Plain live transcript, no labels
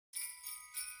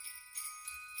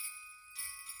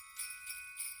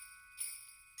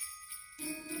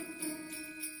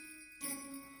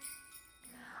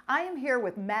I am here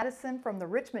with Madison from the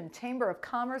Richmond Chamber of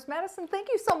Commerce. Madison, thank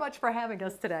you so much for having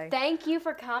us today. Thank you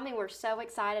for coming. We're so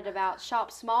excited about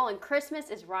Shop Small, and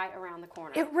Christmas is right around the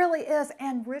corner. It really is,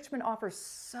 and Richmond offers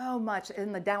so much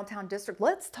in the downtown district.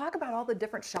 Let's talk about all the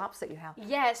different shops that you have.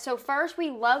 Yes, so first,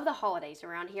 we love the holidays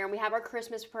around here, and we have our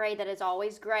Christmas parade that is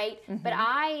always great. But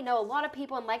I know a lot of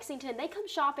people in Lexington, they come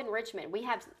shop in Richmond. We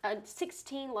have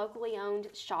 16 locally owned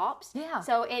shops. Yeah.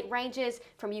 So it ranges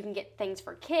from, you can get things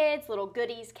for kids, little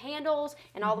goodies, candles,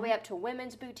 and all the way up to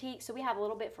women's boutiques. So we have a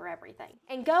little bit for everything.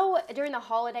 And go during the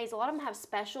holidays, a lot of them have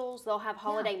specials. They'll have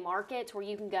holiday markets where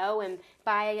you can go and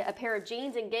buy a pair of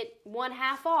jeans and get one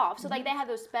half off. So like they have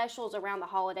those specials around the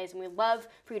holidays, and we love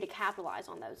for you to capitalize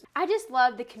on those. I just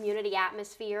love the community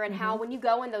atmosphere and how when you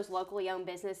go in those locally owned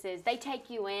businesses, they take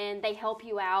you in, they help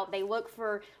you out, they look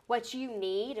for what you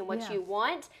need and what you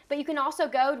want. But you can also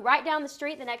go right down the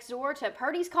street the next door to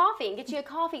Purdy's Coffee and get you a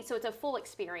coffee, so it's a full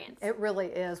experience. It really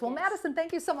is. Well, Madison,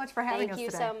 thank you so much for having us today.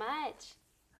 Thank you so much.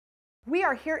 We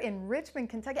are here in Richmond,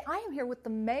 Kentucky. I am here with the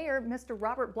mayor, Mr.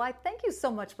 Robert Blythe. Thank you so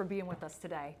much for being with us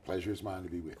today. Pleasure is mine to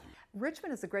be with you.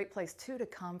 Richmond is a great place, too, to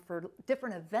come for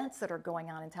different events that are going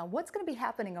on in town. What's going to be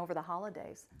happening over the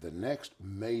holidays? The next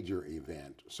major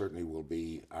event certainly will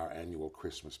be our annual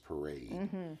Christmas parade.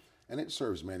 And it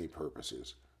serves many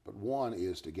purposes, but one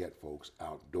is to get folks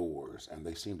outdoors, and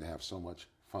they seem to have so much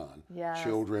fun. Yes.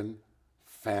 Children,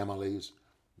 families,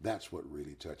 that's what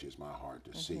really touches my heart,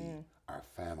 to see our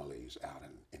families out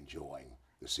and enjoying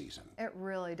the season. It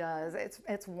really does.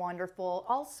 It's wonderful.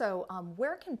 Also,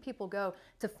 where can people go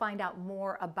to find out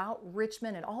more about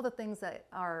Richmond and all the things that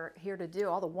are here to do,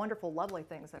 all the wonderful, lovely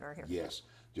things that are here? Yes,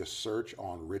 just search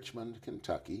on Richmond,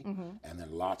 Kentucky, and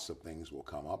then lots of things will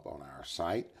come up on our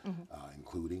site,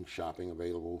 including shopping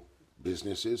available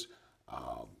businesses,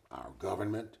 our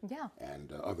government,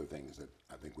 and other things that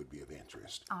I think would be of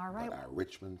interest. All right. But our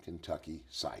Richmond, Kentucky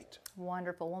site.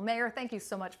 Wonderful. Well, Mayor, thank you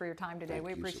so much for your time today.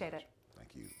 We appreciate it.